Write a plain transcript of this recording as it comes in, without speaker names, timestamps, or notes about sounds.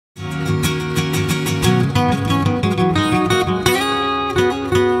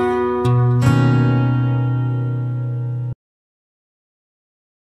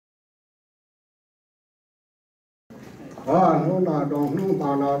là đồng nu bà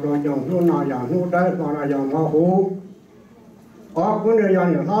là đồng dòng nu là dạng nu đấy bà là dạng hoa hú có vấn đề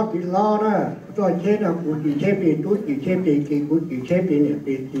dạng là chỉ lo đó tôi chế là cụ chỉ chế bị tôi chỉ chế bị kỳ cụ chỉ chế bị nhiệt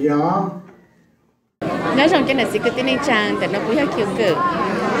bị gì đó nhớ rằng cái này sẽ cái tên trangแต่nó cũng hay kiểu cử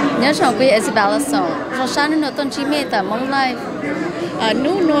nhớ rằng cái Isabella so rồi sáng nó tuần chi mẹ tại HmongLife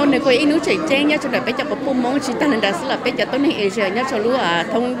nú này coi nú chạy chen nhá cho đợt bây giờ có phun mong chỉ tăng là là bây giờ tôi này Asia nhá cho lúa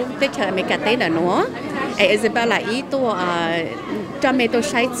thông lúc tết chờ mấy cả tết là nó Isabella ý tôi cho mấy tôi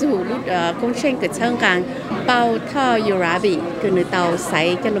sai chủ lúc công trình cái chương trình Bo Thao-Urabe cái người tàu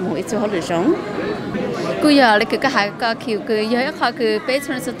sai cho nó một ít số họ được sống cứ giờ là cái hai cái kiểu cái giờ họ cái bé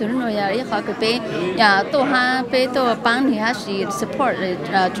cho nó sự tự nhiên rồi họ cái bé nhà tôi ha bé tôi帮thì ha chỉ support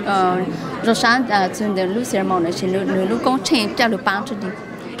rồi sáng trên đường lúc ceremony trên lúc công trình cho lúc帮cho đi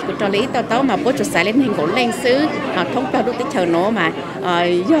cái trò lý tao mà bố chủ sai lên hình gỗ lên xứ thông qua lúc tết chờ nó mà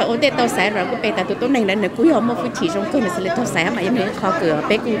giờ ổn định tao sai rồi cái bé tại tụi này là nửa cuối hôm một phút chỉ trong cơn là sẽ lên tao sai mà em thấy khó cửa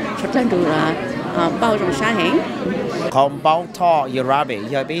bé cũng rất là đủ bao trong sáng hẹn còn Bo Thao-Urabe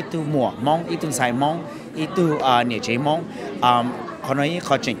giờ bé tu mùa mong ít tu sai mong ít tu nhẹ chế mong họ nói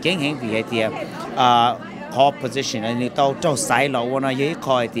họ chuyển kiến hiện vì thì họ position anh tao cho sai lo và nói với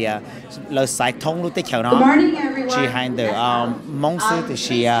họ thì lời sai thông lúc tết chờ nó chỉ hai từ mong sư thì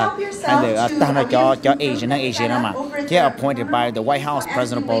chỉ hai từ ta nói cho Asian đó mà cái appointed by the White House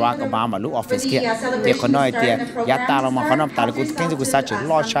President Barack Obama lúc office kia thì họ nói thì giá ta là mà họ nói ta là cũng cái gì cũng sao chỉ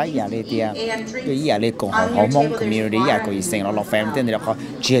lo trái giả đi thì cái giả đi cùng họ mong community giả có gì sinh lo family thì họ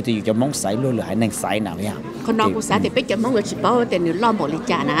chia thì cho mong sai luôn là hay nên sai nào vậyคนน้องกูสาแต่ไปจะมองว่าชิบะแต่หนูล้อมบริ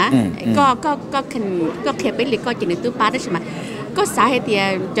จาคนะก็แค่ไปเลยก็จะหนึ่งตู้ปลาได้ใช่ไหมก็สาเหตุ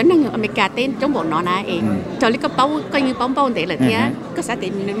จนนั่งอเมริกาเต้นจงบอกน้องนะเองจอลิก็เป้าก็ยังเป้าเด็กเลยที่ก็สาแต่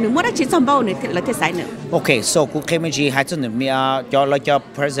หนูมั่วได้ชิ้นซ้อมเป้าหนึ่งแล้วที่สายหนึ่ง Okay, so กูเคยมีจีให้จนหนึ่งมีจะ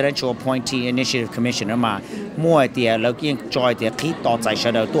Presidential Appointee Initiative Commission มามั่วเดียแล้วก็ยังจอยเดียคิดต่อใจเฉ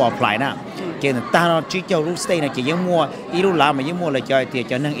ยๆตัว apply นะเกี่ยตาเราจีเจ้าลูกสเตย์นะเกี่ยยังมั่วอีลูกหลานมันยังมั่วเลยจอยเดีย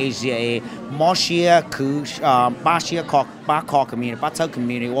จะนั่งเอเชียมอเชียคือป้าเชียป้าคอ community ป้าเช่า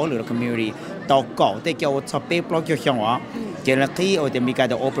community วอลหรือ community ต่อก่อแต่เกี่ยวชอบเป๊ะปลอกเกี่ยวเชียงวะเกี่ยแล้วที่จะมีการ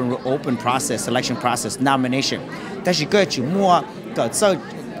open process selection process nomination แต่สิ่งก็จะมั่ว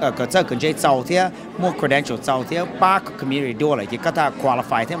ก็จะ跟这招贴莫 credential 招贴八个 community 多了，也给他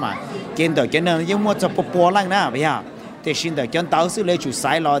qualify 的嘛，见到见到因莫就不波浪呐，不呀？แต่สิ่งเดียวกันต่อสู้เลยจุดส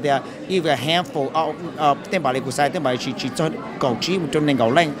ายเราเดียวอีก handful เต็มบาลีกุศลเต็มบาลีชีจนเก่าชีมันจนในเก่า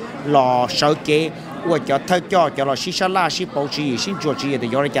แรงรอเช้าเกะว่าจะถ้าจะรอชิชาลาชิปอชีชิจวจีเดี๋ย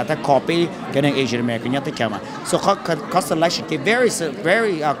วเราจะถ้า copy กันใน Asian American เนี่ยที่เข้ามา so เขา selection เก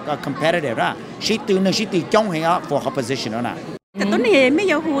very competitive นะชิตัวหนึ่งชิตัวจ้องให้ for her position นะแต่ต้นเหตุไม่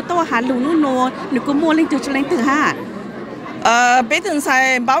ยอมหูตัวหาลูนู่นหนูก็มัวเล่นจุดเล่นถึงห้าbây giờ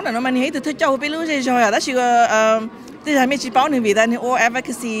sai báo này nó mình thấy từ thứ châu bây giờ rồi đó chỉ thì là mấy chỉ báo nên vì đó nên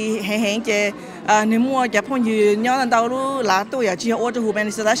advocacy hàng chế nếu muaจะพอยืนย้อนเรารู้หลายตัวอย่างที่โอจะหูมิน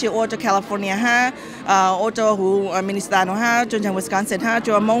นิสตาที่โอจะแคลิฟอร์เนียฮะโอจะหูมินนิสตาโนฮะจนจากวิสคอนซินฮะจ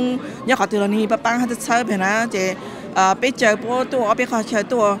ะมองย้อนขอตัวนี้ป้าปังฮะจะใช้เป็นนะจะไปเจอพวกตัวไปขอเชิญ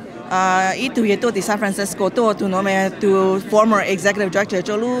ตัวอีตัวยี่ตัวที่ซานฟรานซิสโกตัวโน้มตัว former executive director จ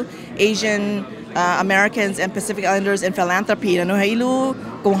ะรู้ Asian Americans and Pacific Islanders in philanthropy นะให้รู้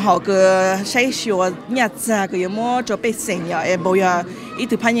กงเขาก็ใช้ชัวเนี่ยจะก็ยังมั่วจะไปเสียงอย่างบ่อยอี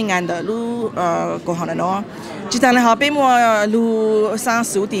ตัวพันยังงานเดรู้กงเขาเนาะจิตตาเลยเขาไปมั่วรู้สร้าง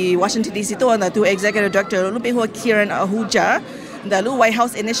สูติ Washington DC ตัวนะตัว executive director รู้ไปหัว Kieran Ahuja เดรู้ White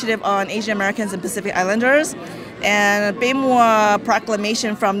House Initiative on Asian Americans and Pacific Islanders and ไปมั่ว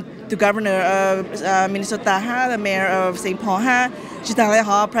proclamation from the governor of Minnesota the mayor of St. Paul จิตตาเลยเข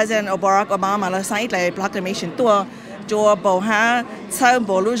า President Barack Obama แล้วใช้เลย proclamation ตัวจัวบ่ฮะเชิญ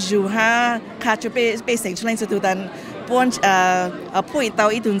บ่รู้อยู่ฮะข้าจะไปเสียงเฉลิมสุดตันป้อนผู้อิตา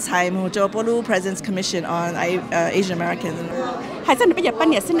อีตุนไซมูจัวบ่รู้ President's Commission on Asian Americans ให้ฉันไปหยับปัญ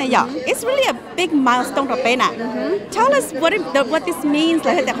ญาสินะอย่าง it's really a big milestone ต่อไปน่ะ tell us what this means เล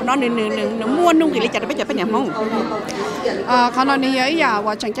ยแต่คนนอนหนึ่งม้วนนุ่งกิริจะไปหยับปัญญาห้องคนนอนนี้อย่า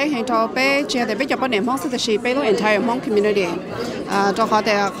ว่าจังใจเห็นทอไปเชื่อแต่ไปหยับปัญญาห้องสุดที่ไปรู้ entire Hmong community จะขอแ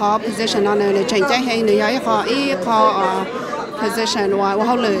ต่ขอ position นอนในจังใจเห็นเนี่ยขอposition ว่าเ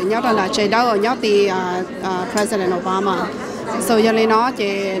ขาเลยย้อนตอนนั้นใจดาวย้อนตี President Obama so อย่างนี้เนาะจะ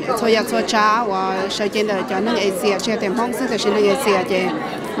ช่วยช่วยช้าว่าใช้เจนเดอร์จะนั่งเอเชียเชื่อแต่ห้องซึ่งจะใช้นั่งเอเชียจะ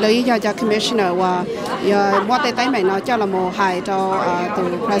เลยจะ commissioner ว่าว่าแต่ใต้ใหม่เนาะเจ้าละโมหายจะตัว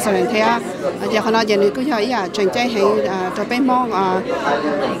president เทียจะขนาดอย่างนี้ก็อย่าจังใจให้จะไปมอง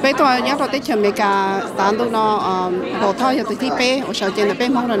ไปตัวย้อนตัวที่อเมริกาตามตัวเนาะบอกท่ออย่างตัวที่ไปใช้เจนเดอร์ไป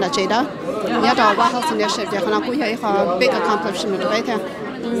มองเราหน้าใจเด้อย้อนตัวว่าเขา seniorship จะขนาดก็อย่าให้เขา big accomplishment ไปเถอะ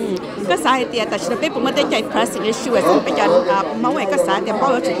cái sai thì tại sao biết cũng tới chạy pressing issue rồi bây giờ máu cái sai thì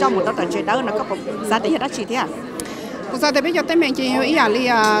bao nhiêu trong một đó chuyện đó nó có một sai thì hết chi thế à cuộc sống thì bây giờ tới mình chỉ ý là đi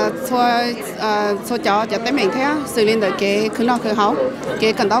cho tới mình thế xử lý được cái khứ lo khứ hậu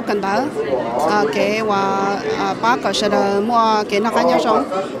cái cần đó cái và bác có sẽ được mua cái nó khác nhau sống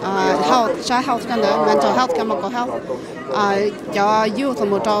health trái health cái nữa mental health cái mà có health cho youth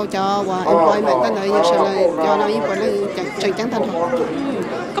một trâu cho và employment cái nữa như sẽ là cho nó import lên chẳng chẳng thành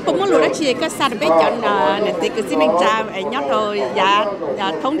có một món đồ đó chỉ có sao để chọn để thì cứ xin mình trả nhớ rồi dạ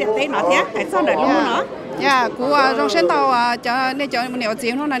thông điện tế nó thế phải sao để luôn nữa dạ của trong sen tàu cho nên cho mình nhiều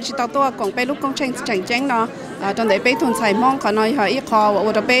tiền thôi nên chỉ tàu tôi cònไปลูกcông trình chẳng chẳng nó trong đấyไปทุนใส่มองเขาหน่อยhọ ít kho và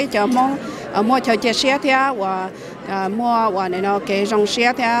ở đây cho mong mua cho chia sẻ thế và mua và này nó cái trong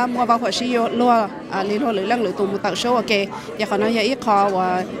xe thế mua vào hội sử luôn liên hệ lưỡi lăng lưỡi tụ một tạo số ok giờ họ nói ít kho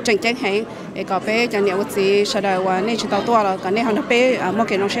và chẳng chẳng hạn để có bé cho nhiều gì sau đó và nên chỉ tàu tôi là cái này họ nói bé mua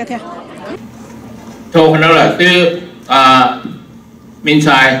cái trong xe thế thôi nó là từ mình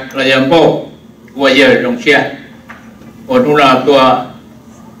xài là giờ bộ của giờ trong xe của chúng làตัว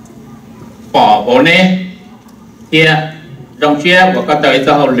bỏ bộ này thì trong xe của các tới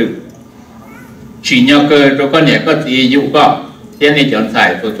xã hội lực chỉ nhờ cơ cho con nhẹ có gì dụ có thế nên chọn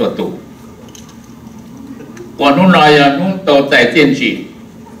xàiตัวtụ của chúng là chúng tôi tại tiên chỉ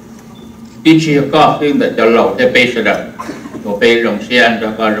đi chỉ có nhưng để cho lẩu để bê sờ đập của bê trong xe cho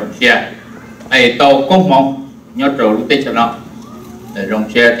con trong xe ai tàu cũng mong nhớ trâu lúc tết cho nó để trong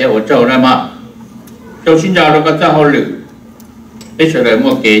xe theo ở trâu này mà trâu xin chào cho các xã hội lực bê sờ đập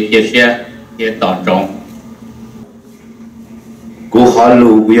một cái chia sẻ cái tỏ trọng cú khó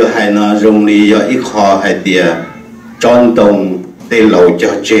lù bây giờ hay nó dùng đi giờ ít khó hay tiệt tròn đồng để lẩu cho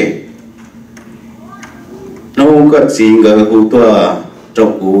trẻ nó không có gì người hú tua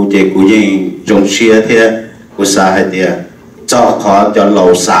trong cú chế cú gì dùng xe thế cú xa hay tiệt cho khó cho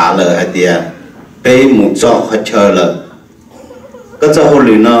lẩu xả lờ hay tiệt bé muốn cho khó chờ lờ cái cho hồ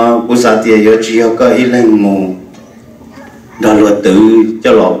lì nó cú xa tiệt giờ chỉ có ít lần mù đó là tự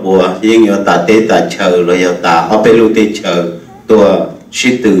cho lọ bùa nhưng giờ ta tê ta chờ rồi giờ ta ở bên lưu tê chờ tua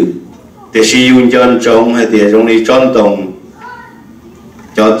sĩ tử để sử dụng cho trong hay để trong đi tròn đồng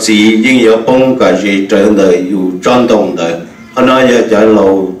cho chỉ nhưng giờ bông cả gì trở đờiอยู่tròn đồng đời họ nói giờ cho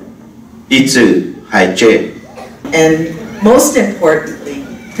lâu ít chữ hay chế. And most importantly,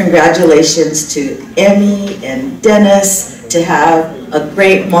 congratulations to Emmy and Dennis to have a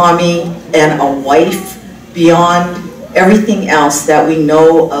great mommy and a wife beyond everything else that we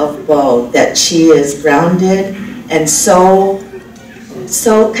know of Bo, that she is grounded and so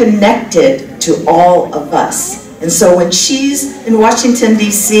connected to all of us. And so when she's in Washington,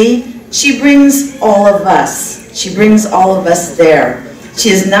 D.C., she brings all of us. She brings all of us there. She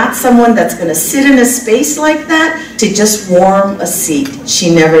is not someone that's going to sit in a space like that to just warm a seat.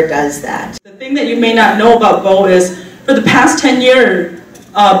 She never does that. The thing that you may not know about Bo is for the past 10 years,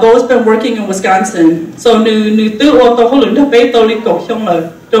 Bo's been working in Wisconsin. So nu tư ô tô hôn lửa bé tôi đi cổ xong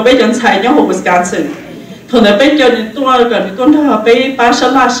rồi bé chọn xài nhau ở Wisconsin. Thường là bé cho những tôi gần những tôi thà bé ba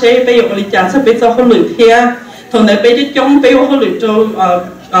sáu la xe bé ở lịch trả sẽ bé cho hôn lửa thia. Thường là bé cho chống bé hôn lửa cho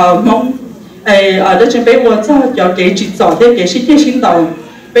mong ở đây chúng bé vừa cho cái chỉ rõ thế cái sinh sinh đầu.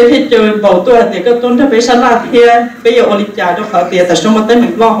 Bé thì chơi bảo tôi thì cái tôi thà bé sáu la thia bé ở lịch trả cho họ tiền tại sao mà tới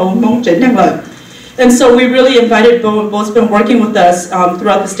mình lo hông mong chén năng lợi. And so we really invited Bo. Bo's been working with us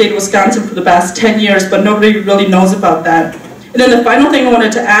throughout the state of Wisconsin for the past 10 years, but nobody really knows about that. And then the final thing I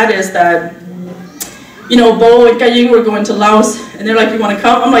wanted to add is that, you know, Bo and Kaying were going to Laos, and they're like, you want to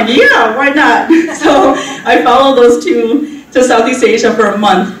come? I'm like, yeah, why not? So I followed those two to Southeast Asia for a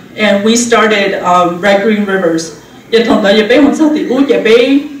month, and we started Red Green Rivers. Giờ thằng đó giờ bé một sao thì u giờ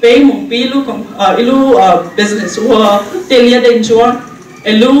bé một bí lu còn lu business or tiền liên đến chúa.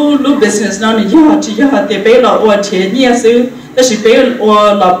 Lu business nó này chỉ để bé là ở chế nhiều sự,แต่是bé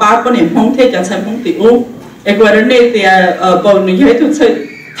ở là ba con em Hmong thế chẳng thành Hmong tiểu, cái qua đến đây thì bảo người ấy tụi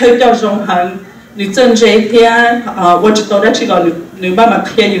thấy cho trong hàng người chân dễ thế, tôi chỉ tôi đã chỉ gọi người ba mà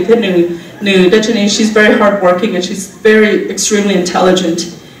kia như thế người đã cho nên she's very hardworking and she's very extremely intelligent,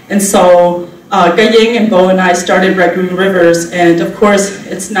 and so Kaying and Bo and I started Red Green Rivers, and of course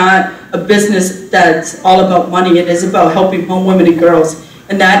it's not a business that's all about money. It is about helping Hmong women and girls.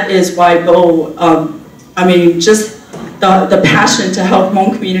 And that is why Bo, I mean, just the passion to help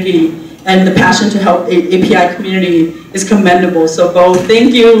Hmong community and the passion to help API community is commendable. So Bo,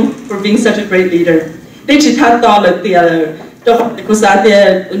 thank you for being such a great leader. Để chỉ thắt to là tiền, cho cô xã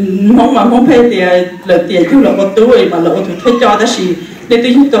tiền Hmong phải tiền là tiền cứ là một tuổi mà là một tuổi cho đó chỉ để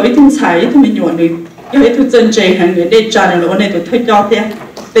tôi tôi ít xài ít mình nhọn đi, ít tôi chân chạy hàng người để trả là này tôi cho thế.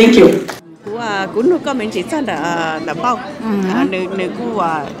 Thank you. Cú nó có mình chỉ cho là bao, nếu cú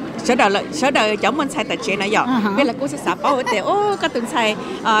sợ đời giống mình xài tài chế nó dọ bây là cô sẽ xả bao để ô có từng xài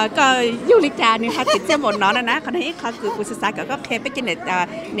có du lịch trà nên hai tiết một nó là còn thấy họ cứ cô sẽ xả có khe với cái này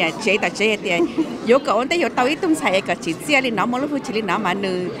nè chế tài chế thì yếu cậu anh thấy yếu tao ít tung xài cả chỉ xe lên nó mà lúc chỉ lên nó mà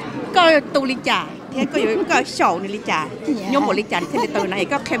nữ có tu lịch trà thế có sầu nữ lịch trà nhưng một lịch trà thế từ này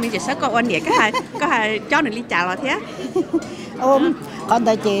có khe mình chỉ sợ có anh nhẹ có hai cho nữ lịch trà là thế còn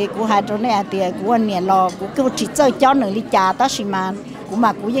tại chị của hai chỗ này thì của anh nhẹ lo của chỉ chơi cho nữ lịch trà đó xí mà của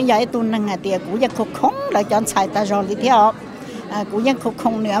mà của dân giải tu năng thì của dân không là chọn xài ta rồi đi theo của dân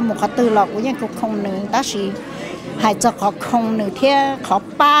không nữa một họ tư lọ của dân không nữa đó xí hai cho họ không nữa theo họ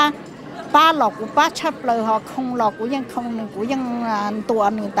ba lọ của ba chấp lời họ không lọ của dân không nữa của dân tua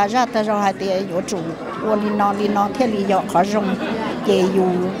nữa ta ra ta rồi hai thì有主我哩喏theo lý do họ dùng chỉ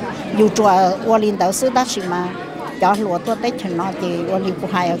dù chùa我哩đầu sư đó xí mà cho lúa tôi tết thì nó chỉ我哩của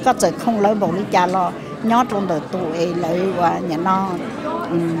hai có giờ không lấy bộ lý cha lo nhớ trong đời tuổi lợi và nhà nó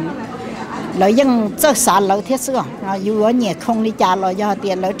lợi dân chơi xả lợi thế xưa dù ở nhà không đi trả lợi do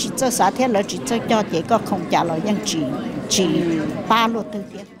tiền lợi chỉ chơi xả thế lợi chỉ chơi cho chỉ có không trả lợi dân chỉ ba luôn từ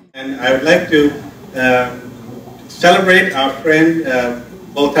tiền. And I would like to celebrate our friend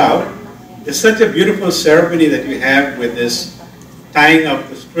Bo Thao. It's such a beautiful ceremony that you have with this tying of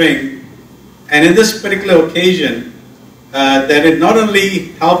the string, and in this particular occasion, that it not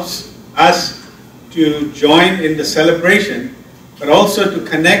only helps us to join in the celebration, but also to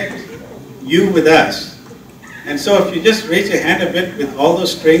connect you with us. And so if you just raise your hand a bit with all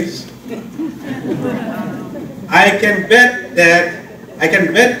those strings, I can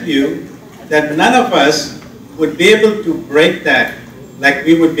bet you that none of us would be able to break that like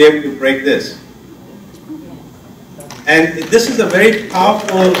we would be able to break this. And this is a very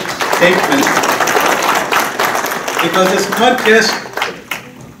powerful statement because it's not just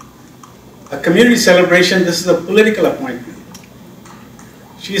a community celebration, this is a political appointment.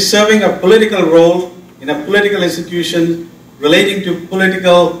 She is serving a political role in a political institution relating to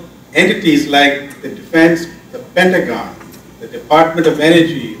political entities like the Defense, the Pentagon, the Department of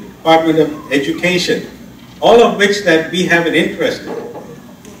Energy, the Department of Education, all of which that we have an interest in.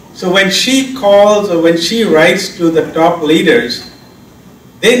 So when she calls or when she writes to the top leaders,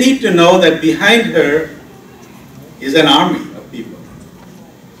 they need to know that behind her is an army of people.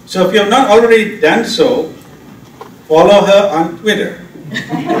 So if you have not already done so, follow her on Twitter.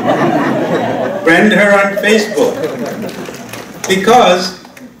 Friend her on Facebook. Because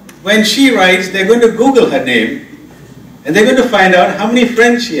when she writes, they're going to Google her name and they're going to find out how many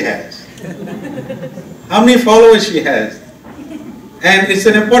friends she has, how many followers she has. And it's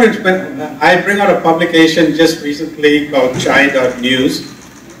an important, I bring out a publication just recently called Chai.news,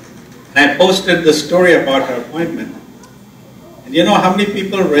 and I posted the story about her appointment. And you know how many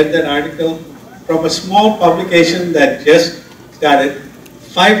people read that article? From a small publication that just started,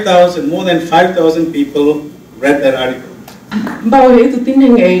 5,000, more than 5,000 people read that article. Bao hệ tu tin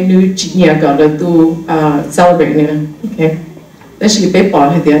hàng ngày nữ chỉ nhà gọi là tu celebrate nè, okay? Đó là bé bỏ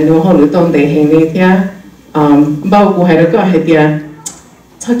hay tiền nữ họ lựa tôn để hàng này theo bao của hai đứa có hay tiền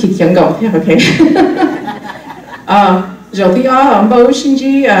sao kịp chẳng gọi theo, okay? Rồi thì bao sinh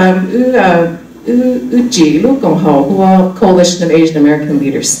chi chỉ lúc còn họ của Coalition of Asian American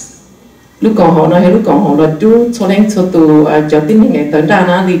Leaders. Lúc còn họ nói hay lúc còn họ là chú cho nên cho tu cho tin hàng ngày tới ra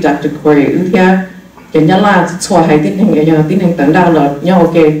nó đi đặt được quầy theo cho nhớ là cho hai tin hàng ngày cho tin hàng tới ra là nhau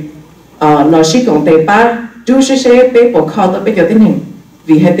ok là sĩ công tế ba chú sẽ bé bỏ kho tới bé cho tin hàng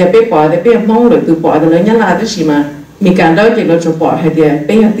vì hai tiệp bé bỏ để bé mong rồi từ bỏ rồi nhớ là cái gì mà mình càng đó thì nó cho bỏ hai tiệp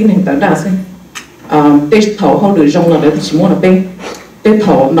bé tin hàng tới ra xem bé thầu không được rong là để chỉ muốn là bé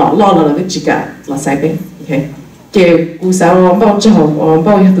thầu nọ lo là cái chỉ cả là sai bé ok chị cú sao bao trầu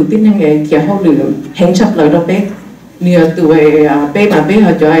bao nhiêu từ tin hàng ngày kia không được hẹn chấp lời đâu bé nhiều tuổi bé mà bé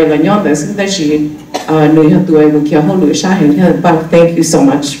họ cho ai là nhớ tại sự chỉ người họ tuổi một kia không được sai hẹn theo bao thank you so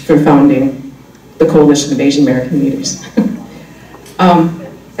much for founding the Coalition of Asian American Leaders.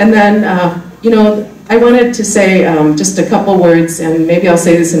 And then you know I wanted to say just a couple words and maybe I'll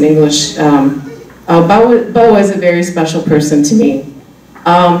say this in English. Bo is a very special person to me.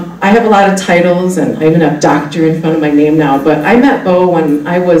 I have a lot of titles and I even have doctor in front of my name now, but I met Bo when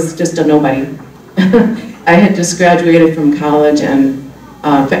I was just a nobody. I had just graduated from college and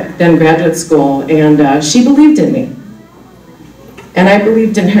then graduate school, and she believed in me. And I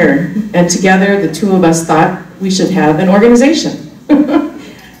believed in her. And together, the two of us thought we should have an organization.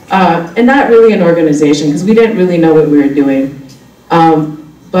 And not really an organization, because we didn't really know what we were doing.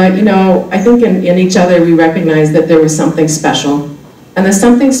 But you know, I think in each other we recognized that there was something special. And the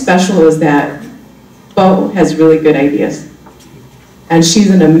something special is that Bo has really good ideas. And she's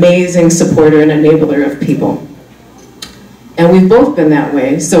an amazing supporter and enabler of people. And we've both been that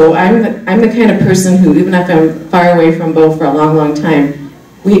way. So I'm the kind of person who, even if I'm far away from Bo for a long, long time,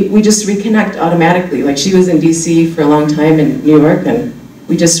 we just reconnect automatically. Like she was in DC for a long time in New York, and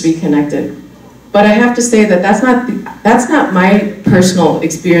we just reconnected. But I have to say that that's not my personal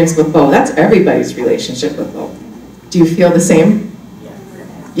experience with Bo. That's everybody's relationship with Bo. Do you feel the same?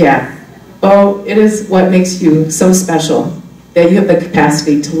 Yeah. Bo, it is what makes you so special, that you have the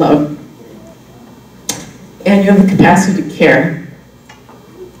capacity to love. And you have the capacity to care.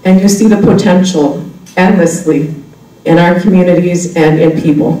 And you see the potential endlessly in our communities and in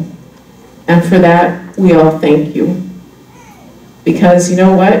people. And for that, we all thank you. Because you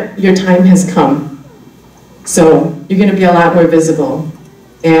know what? Your time has come. So you're going to be a lot more visible.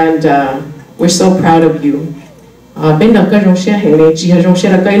 And we're so proud of you. Bên đầu cái rong xe hành này chỉ là rong xe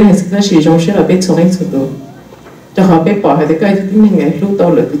là cái này cái gì rong xe là bên chỗ anh sụt đồ. Cho họ bên bỏ hay cái thứ tin này lúc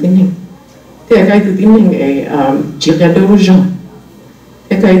tao lựa thứ tin này. Thế cái thứ tin này chỉ là đâu rồi.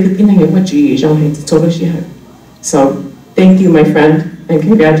 Thế cái thứ tin này mà chỉ rong hành chỗ đó chỉ hay. So thank you, my friend, and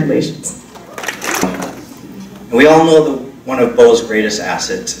congratulations. And we all know that one of Bo's greatest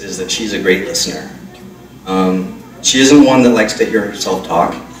assets is that she's a great listener. She isn't one that likes to hear herself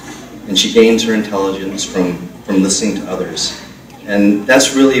talk, and she gains her intelligence from listening to others. And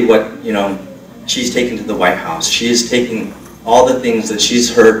that's really what, she's taken to the White House. She is taking all the things that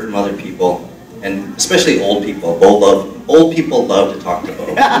she's heard from other people, and especially old people. Old people love to talk to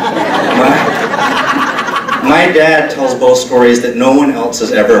Bo. My dad tells Bo stories that no one else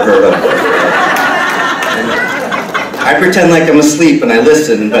has ever heard of. I pretend like I'm asleep and I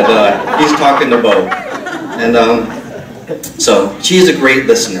listen, but he's talking to Bo. And so she's a great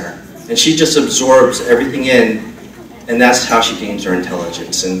listener, and she just absorbs everything in, and that's how she gains her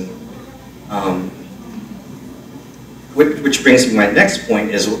intelligence. And which brings me to my next point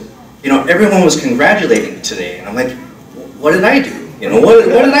is, everyone was congratulating today, and I'm like, what did I do? What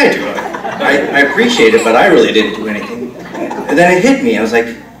did I do? I appreciate it, but I really didn't do anything. And then it hit me. I was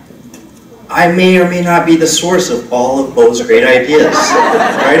like, I may or may not be the source of all of Bo's great ideas.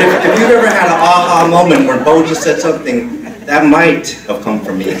 Right? If you've ever had an aha moment where Bo just said something, that might have come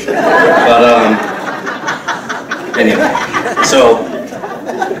from me. But anyway, so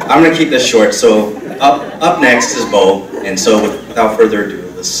I'm gonna keep this short. So up next is Bo, and so without further ado,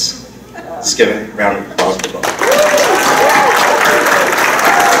 let's give a round of applause for Bo.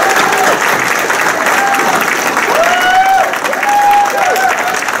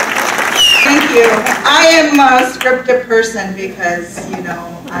 I am a scripted person because,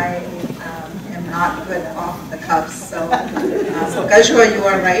 I am not good off the cuffs. So Gajwa, you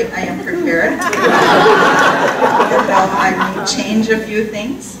are right. I am prepared. Although I may change a few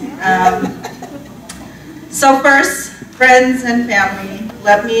things. So first, friends and family,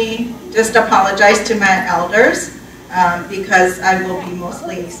 let me just apologize to my elders because I will be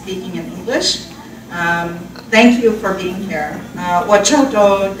mostly speaking in English. Thank you for being here.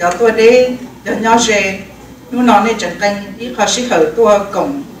 Để nhau về lúc nào này chẳng cần đi khai sĩ khởi tua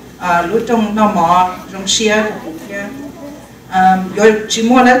cổng lúc trong nó mỏ trong xe của kia rồi chỉ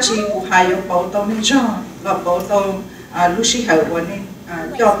mua là chỉ của hai yêu bảo tàu này cho và bảo tàu lúc sĩ khởi của này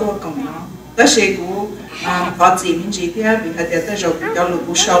cho tua cổng nó đó là của có gì mình chỉ thế vì hai đứa rồi cho lúc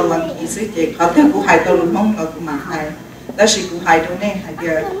của sau luôn ý sự thì có thể của hai tàu lúc mong là của mà hai đó là của hai tàu này hai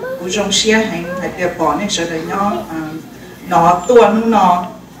đứa của trong xe hai đứa bỏ này sẽ đợi nhau nó tua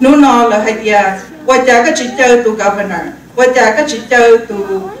nó là hai tia, qua cha các chị chơi tu governor, qua cha các chị chơi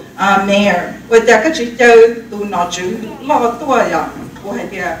tu mayor, qua cha các chị chơi tu nó chữ lo tua ya, qua hai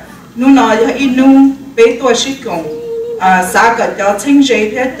tia, nó là inu bé tua sĩ công, xã cái cho chính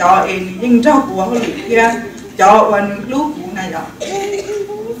trị thế cho những cho của họ lý thế, cho quan lúc của này ya,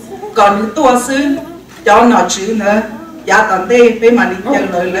 còn tua sư cho nó chữ nữa, giá tận đây bé mà đi chơi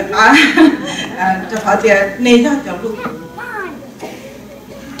lời là cho họ tia nên cho lúc.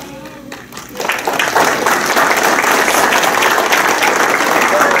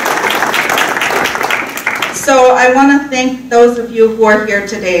 So I want to thank those of you who are here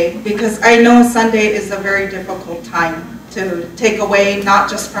today because I know Sunday is a very difficult time to take away not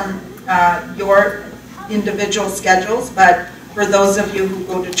just from your individual schedules, but for those of you who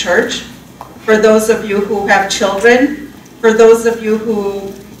go to church, for those of you who have children, for those of you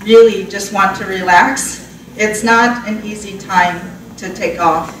who really just want to relax. It's not an easy time to take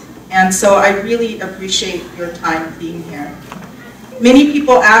off, and so I really appreciate your time being here. Many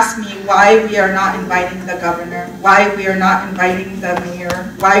people ask me why we are not inviting the governor, why we are not inviting the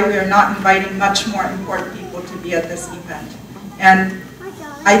mayor, why we are not inviting much more important people to be at this event. And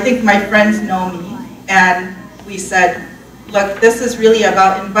I think my friends know me, and we said, look, this is really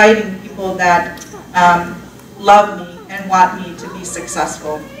about inviting people that love me and want me to be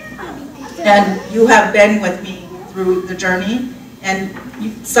successful. And you have been with me through the journey, and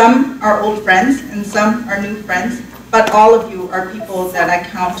some are old friends and some are new friends, but all of you are people that I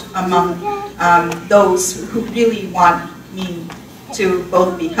count among those who really want me to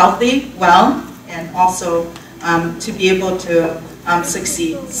both be healthy, well, and also to be able to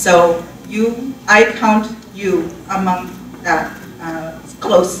succeed. So I count you among that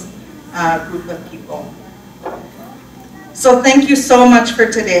close group of people. So thank you so much for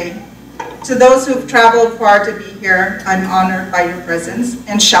today. To those who've traveled far to be here, I'm honored by your presence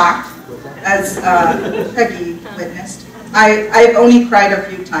and shocked, as Peggy witnessed. I've only cried a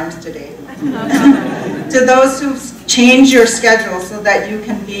few times today. To those who've changed your schedule so that you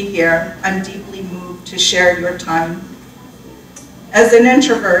can be here, I'm deeply moved to share your time. As an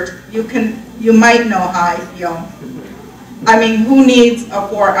introvert, you might know how I feel. I mean, who needs a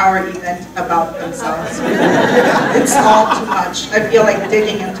 4-hour event about themselves? It's all too much. I feel like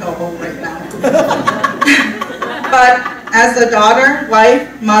digging into a hole right now. But as a daughter,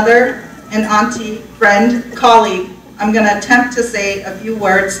 wife, mother, and auntie, friend, colleague, I'm going to attempt to say a few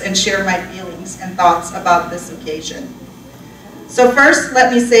words and share my feelings and thoughts about this occasion. So first,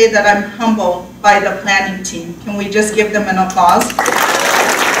 let me say that I'm humbled by the planning team. Can we just give them an applause?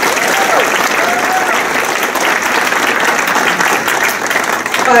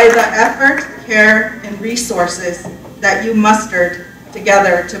 By the effort, care, and resources that you mustered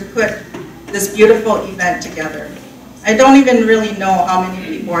together to put this beautiful event together. I don't even really know how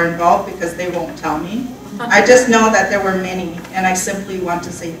many people are involved because they won't tell me. I just know that there were many, and I simply want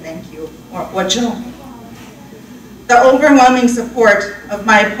to say thank you. The overwhelming support of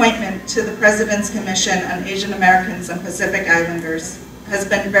my appointment to the President's Commission on Asian Americans and Pacific Islanders has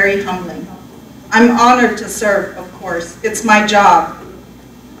been very humbling. I'm honored to serve, of course. It's my job.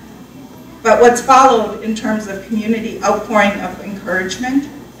 But what's followed in terms of community outpouring of encouragement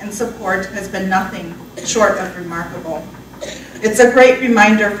and support has been nothing short of remarkable. It's a great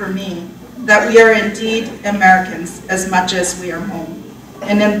reminder for me that we are indeed Americans as much as we are Hmong.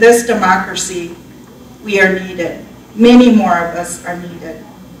 And in this democracy, we are needed. Many more of us are needed.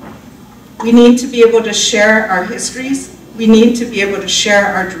 We need to be able to share our histories, we need to be able to share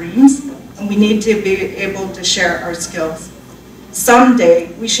our dreams, and we need to be able to share our skills.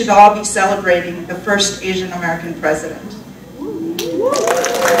 Someday, we should all be celebrating the first Asian American president.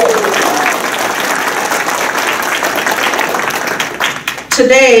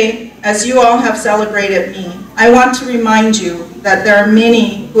 Today, as you all have celebrated me, I want to remind you that there are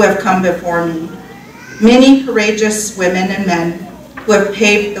many who have come before me, many courageous women and men who have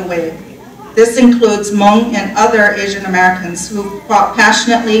paved the way. This includes Hmong and other Asian Americans who fought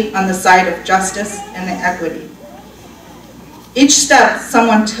passionately on the side of justice and equity. Each step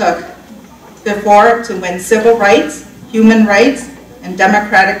someone took before to win civil rights, human rights, and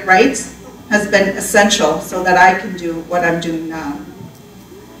democratic rights has been essential so that I can do what I'm doing now.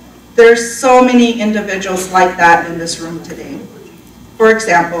 There's so many individuals like that in this room today. For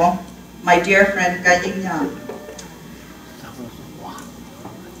example, my dear friend Gai Ying Yang.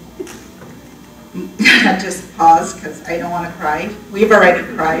 I just pause because I don't want to cry. We've already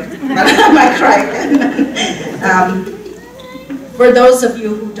cried, but I might cry again. For those of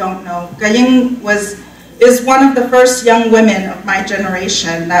you who don't know, Gai Ying is one of the first young women of my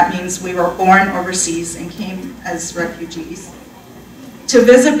generation. That means we were born overseas and came as refugees, to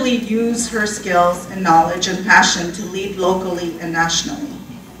visibly use her skills and knowledge and passion to lead locally and nationally.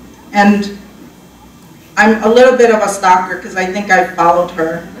 And I'm a little bit of a stalker because I think I followed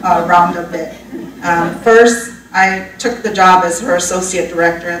her around a bit. First, I took the job as her associate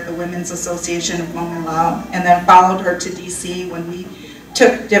director at the Women's Association of Hmong and Lao, and then followed her to DC when we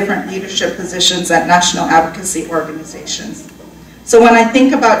took different leadership positions at national advocacy organizations. So when I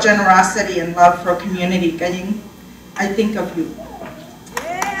think about generosity and love for community, Gai Ying, I think of you.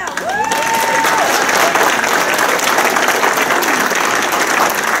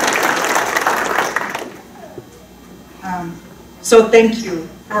 So thank you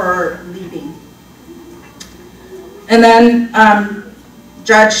for leading. And then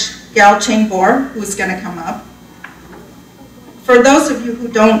Judge Gal Cheng Bor, who's going to come up. For those of you who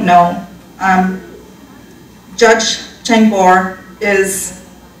don't know, Judge Cheng Bor is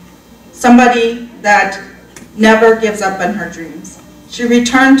somebody that never gives up on her dreams. She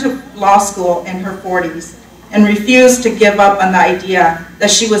returned to law school in her 40s and refused to give up on the idea that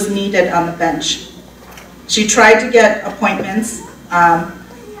she was needed on the bench. She tried to get appointments,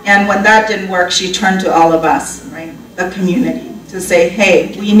 and when that didn't work, she turned to all of us, right, the community, to say,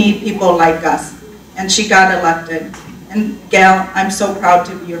 hey, we need people like us. And she got elected. And Gail, I'm so proud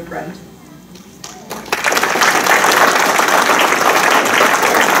to be your friend.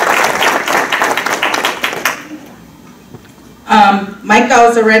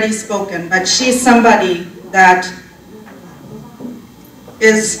 Michael's already spoken, but she's somebody that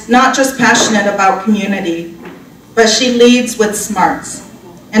is not just passionate about community, but she leads with smarts.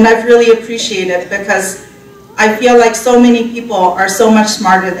 And I've really appreciated it because I feel like so many people are so much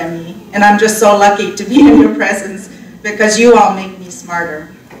smarter than me, and I'm just so lucky to be in your presence because you all make me smarter.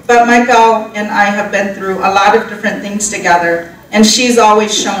 But Michael and I have been through a lot of different things together, and she's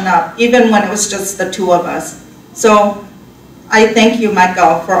always shown up, even when it was just the two of us. So I thank you,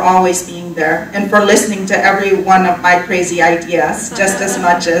 Michael, for always being there and for listening to every one of my crazy ideas, just as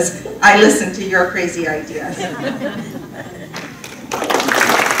much as I listen to your crazy ideas.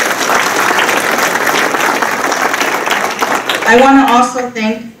 I want to also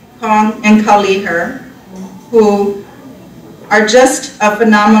thank Kong and Kali Her, who are just a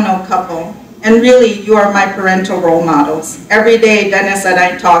phenomenal couple. And really, you are my parental role models. Every day, Dennis and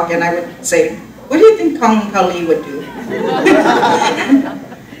I talk, and I would say, what do you think Kong and Kali would do?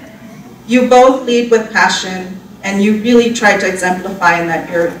 You both lead with passion, and you really try to exemplify in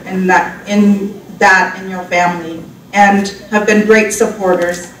that in your family, and have been great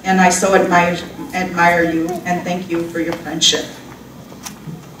supporters. And I so admire you, and thank you for your friendship.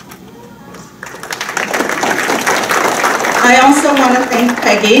 I also want to thank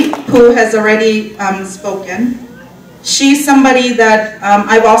Peggy, who has already spoken. She's somebody that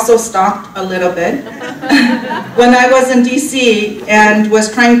I've also stalked a little bit. When I was in DC and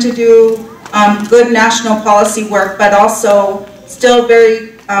was trying to do good national policy work, but also still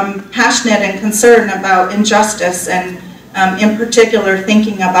very passionate and concerned about injustice and in particular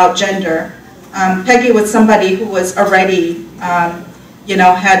thinking about gender. Peggy was somebody who was already,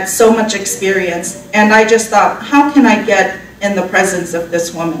 had so much experience, and I just thought, how can I get in the presence of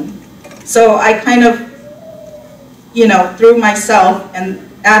this woman? So I kind of, threw myself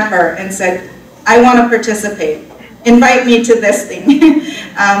at her and said, I want to participate. Invite me to this thing,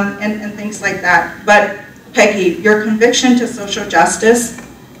 and things like that. But Peggy, your conviction to social justice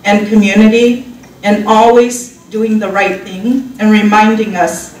and community, and always doing the right thing, and reminding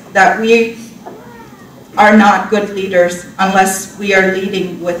us that we are not good leaders unless we are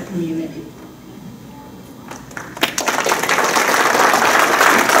leading with community.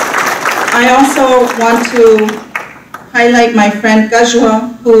 I also want to highlight my friend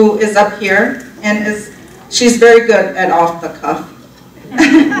Gajwa, who is up here, and she's very good at off the cuff.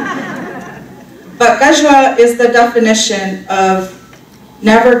 But Gajwa is the definition of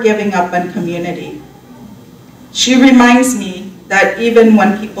never giving up on community. She reminds me that even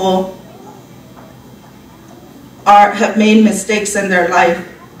when people have made mistakes in their life,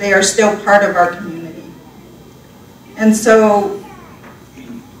 they are still part of our community. And so,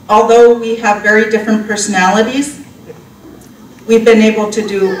 although we have very different personalities, we've been able to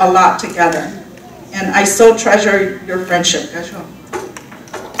do a lot together. And I so treasure your friendship, Gajwa.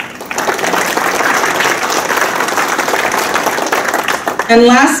 And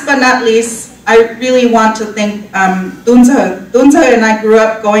last but not least, I really want to thank Dunza. Dunza and I grew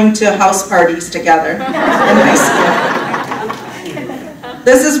up going to house parties together in high school.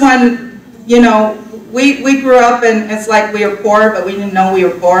 This is when, we grew up and it's like we were poor, but we didn't know we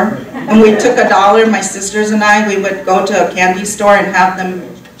were poor. And we took $1, my sisters and I, we would go to a candy store and have them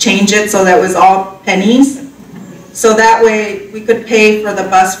change it so that it was all pennies. So that way we could pay for the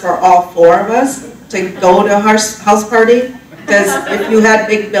bus for all 4 of us to go to a house party. Because if you had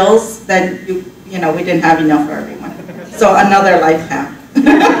big bills, then we didn't have enough for everyone. So another life hack.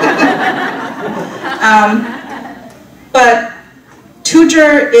 But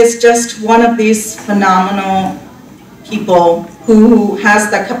Tujer is just one of these phenomenal people who has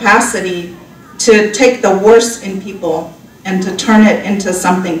the capacity to take the worst in people and to turn it into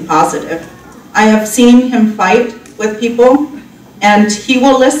something positive. I have seen him fight with people, and he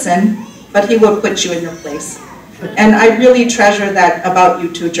will listen, but he will put you in your place. And I really treasure that about you,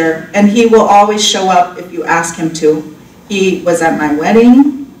 Tujer. And he will always show up if you ask him to. He was at my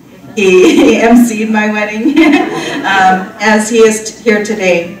wedding. He emceed my wedding, as he is here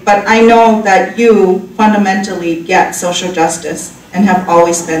today. But I know that you fundamentally get social justice and have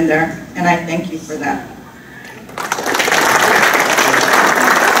always been there. And I thank you for that.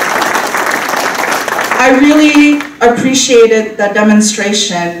 I really appreciated the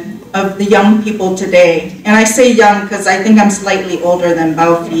demonstration of the young people today. And I say young because I think I'm slightly older than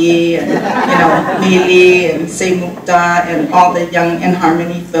Bao Phi and Mili and Se Mukta and all the young In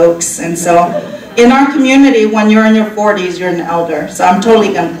Harmony folks. And so in our community, when you're in your 40s, you're an elder. So I'm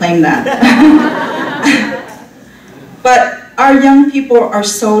totally gonna claim that. But our young people are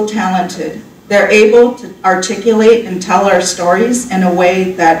so talented. They're able to articulate and tell our stories in a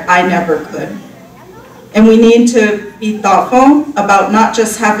way that I never could. And we need to be thoughtful about not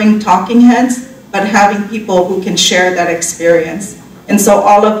just having talking heads, but having people who can share that experience. And so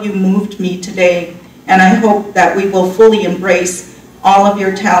all of you moved me today, and I hope that we will fully embrace all of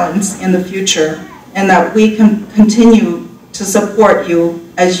your talents in the future, and that we can continue to support you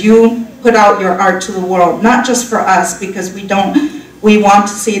as you put out your art to the world, not just for us, because we want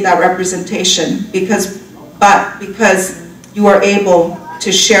to see that representation, but because you are able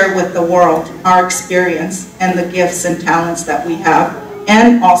to share with the world our experience and the gifts and talents that we have,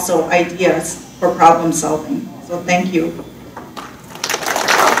 and also ideas for problem solving. So thank you.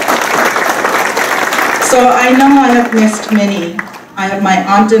 So I know I have missed many. I have my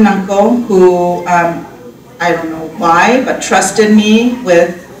aunt and uncle who, I don't know why, but trusted me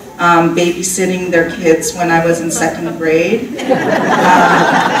with babysitting their kids when I was in 2nd grade.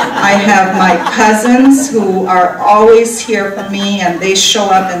 I have my cousins who are always here for me, and they show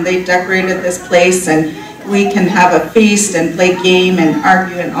up and they decorated this place, and we can have a feast and play game and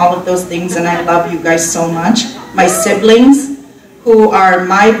argue and all of those things, and I love you guys so much. My siblings, who are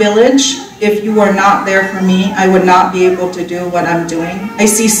my village. If you were not there for me, I would not be able to do what I'm doing. I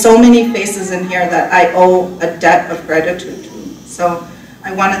see so many faces in here that I owe a debt of gratitude to. So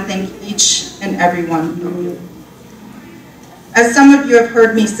I want to thank each and every one of you. As some of you have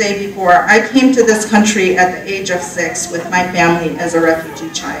heard me say before, I came to this country at the age of 6 with my family as a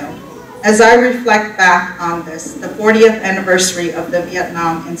refugee child. As I reflect back on this, the 40th anniversary of the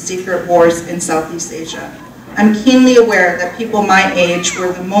Vietnam and secret wars in Southeast Asia, I'm keenly aware that people my age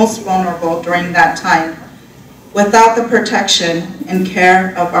were the most vulnerable during that time. Without the protection and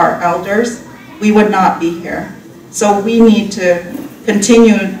care of our elders, we would not be here. So we need to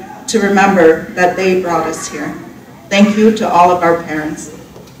continue to remember that they brought us here. Thank you to all of our parents.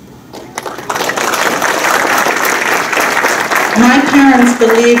 My parents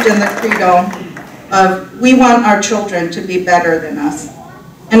believed in the credo of, we want our children to be better than us,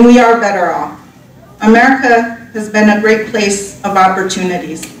 and we are better off. America has been a great place of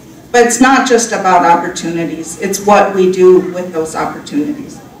opportunities, but it's not just about opportunities, it's what we do with those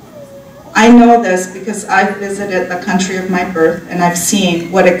opportunities. I know this because I've visited the country of my birth and I've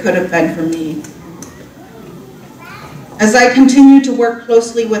seen what it could have been for me. As I continue to work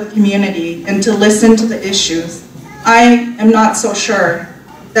closely with community and to listen to the issues, I am not so sure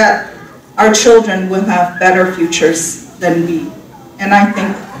that our children will have better futures than we, and I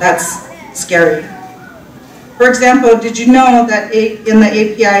think that's scary. For example, did you know that in the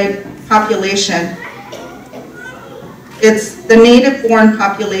AAPI population, it's the native-born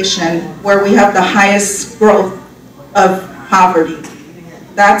population where we have the highest growth of poverty?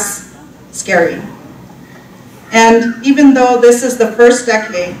 That's scary. And even though this is the first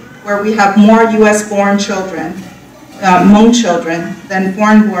decade where we have more US-born children, Hmong children, than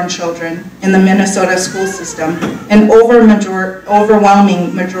foreign-born children in the Minnesota school system, an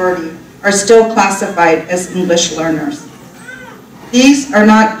overwhelming majority are still classified as English learners. These are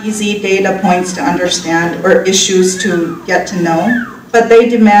not easy data points to understand or issues to get to know, but they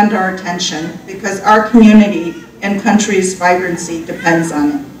demand our attention because our community and country's vibrancy depends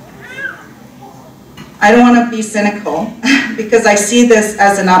on it. I don't want to be cynical because I see this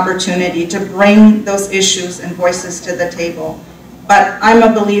as an opportunity to bring those issues and voices to the table. But I'm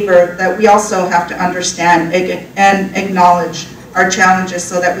a believer that we also have to understand and acknowledge our challenges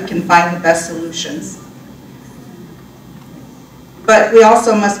so that we can find the best solutions. But we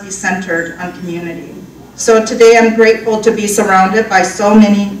also must be centered on community. So today I'm grateful to be surrounded by so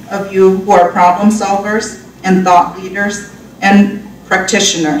many of you who are problem solvers and thought leaders and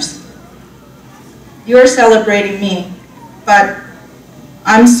practitioners. You're celebrating me, but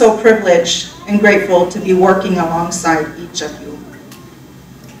I'm so privileged and grateful to be working alongside each of you.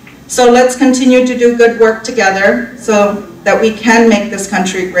 So let's continue to do good work together so that we can make this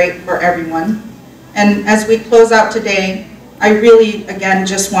country great for everyone. And as we close out today, I really, again,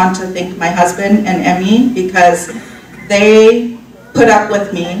 just want to thank my husband and Emmy because they put up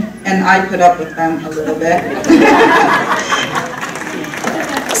with me and I put up with them a little bit.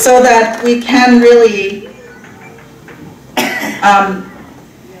 So that we can really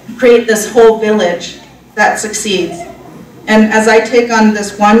create this whole village that succeeds. And as I take on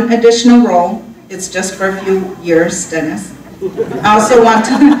this one additional role, it's just for a few years, Dennis. I also want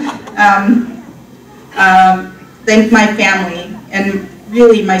to thank my family and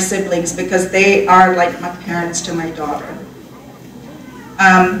really my siblings because they are like my parents to my daughter.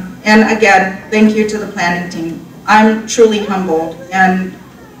 And again, thank you to the planning team. I'm truly humbled, and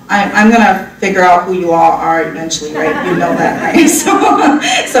I'm going to figure out who you all are eventually, right? You know that, right?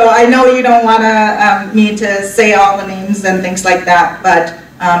 So I know you don't want me to say all the names and things like that, but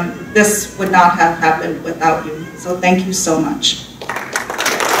this would not have happened without you. So thank you so much.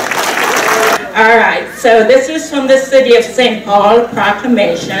 All right, so this is from the City of St. Paul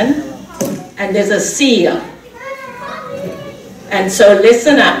proclamation, and there's a seal. And so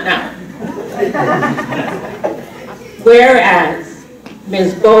listen up now. Whereas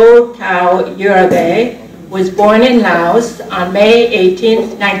Ms. Bo Thao-Urabe was born in Laos on May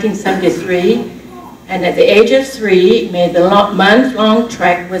 18, 1973, and at the age of 3 made the month-long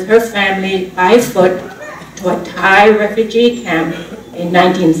trek with her family by foot to a Thai refugee camp in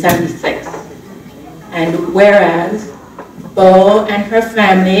 1976. And whereas Bo and her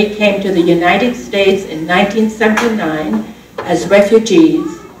family came to the United States in 1979 as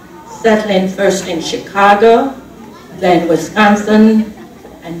refugees, settling first in Chicago, then Wisconsin,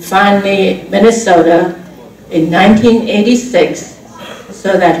 and finally Minnesota in 1986,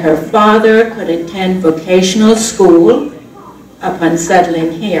 so that her father could attend vocational school upon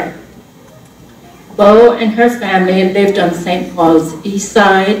settling here. Bo and her family lived on St. Paul's East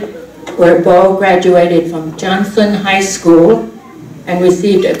Side, where Bo graduated from Johnson High School and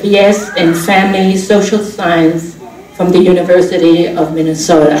received a BS in Family Social Science from the University of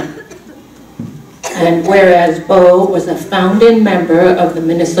Minnesota. And whereas Bo was a founding member of the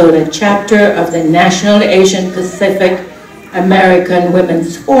Minnesota chapter of the National Asian Pacific American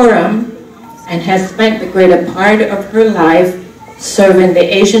Women's Forum and has spent the greater part of her life serving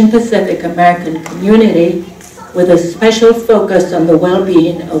the Asian Pacific American community with a special focus on the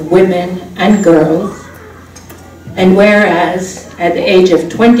well-being of women and girls. And whereas at the age of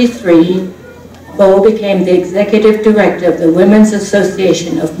 23, Bo became the executive director of the Women's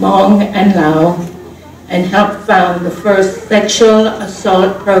Association of Hmong and Lao and helped found the first sexual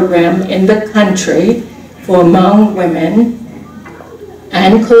assault program in the country for Hmong women,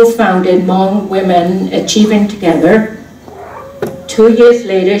 and co-founded Hmong Women Achieving Together. 2 years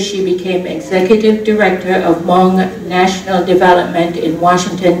later, she became executive director of Hmong National Development in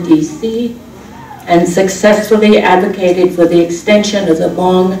Washington, D.C., and successfully advocated for the extension of the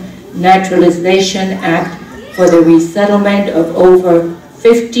Hmong Naturalization Act for the resettlement of over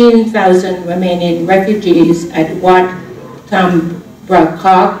 15,000 remaining refugees at Wat Tam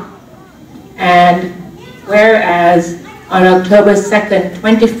Brakok. And whereas on October 2nd,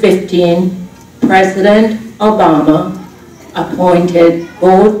 2015, President Obama appointed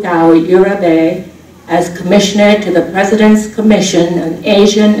Bo Thao-Urabe as Commissioner to the President's Commission on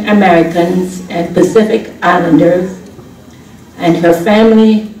Asian Americans and Pacific Islanders, and her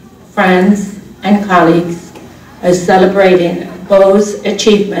family, friends, and colleagues are celebrating Bo's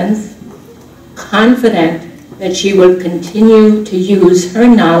achievements, confident that she will continue to use her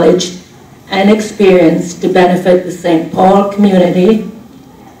knowledge and experience to benefit the St. Paul community.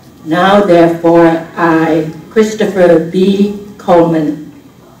 Now, therefore, I, Christopher B. Coleman,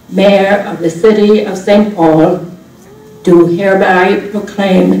 Mayor of the City of St. Paul, do hereby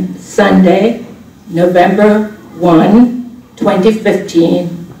proclaim Sunday, November 1,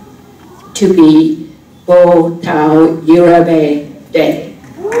 2015, to be Bo Thao-Urabe Day.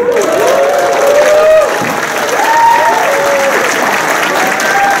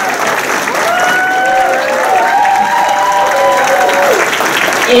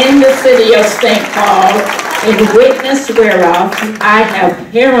 In the City of St. Paul, in witness whereof, I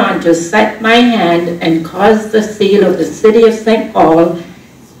have hereunto set my hand and caused the seal of the City of St. Paul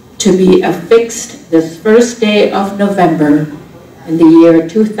to be affixed this first day of November in the year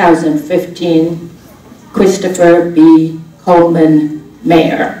 2015, Christopher B. Coleman,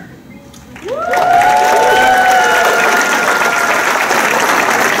 Mayor.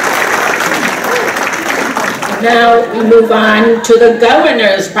 Now we move on to the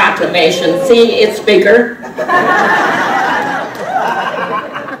Governor's Proclamation. See, it's bigger.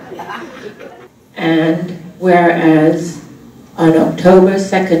 And whereas on October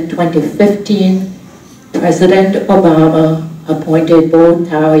 2nd, 2015, President Obama appointed Bo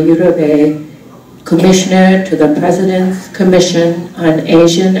Thao-Urabe Commissioner to the President's Commission on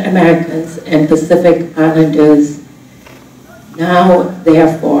Asian Americans and Pacific Islanders. Now,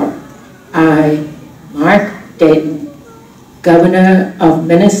 therefore, I, Mark Dayton, Governor of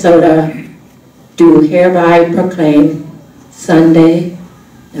Minnesota, do hereby proclaim Sunday,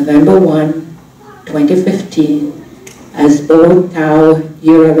 November 1, 2015, as Bo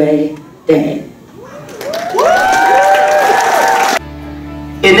Thao-Urabe Day.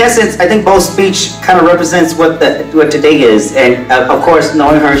 In essence, I think Bo's speech kind of represents what today is. And of course,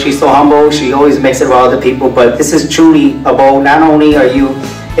 knowing her, she's so humble. She always makes it about other people. But this is truly a Bo. Not only are you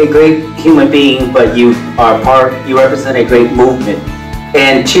a great human being, but you represent a great movement.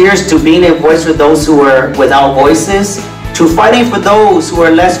 And cheers to being a voice for those who are without voices. to fighting for those who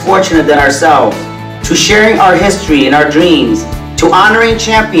are less fortunate than ourselves, to sharing our history and our dreams, to honoring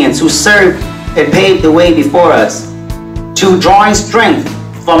champions who served and paved the way before us, to drawing strength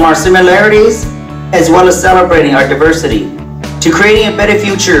from our similarities as well as celebrating our diversity, to creating a better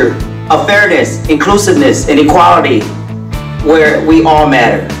future of fairness, inclusiveness, and equality where we all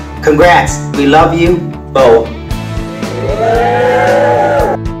matter. Congrats, we love you, Bo.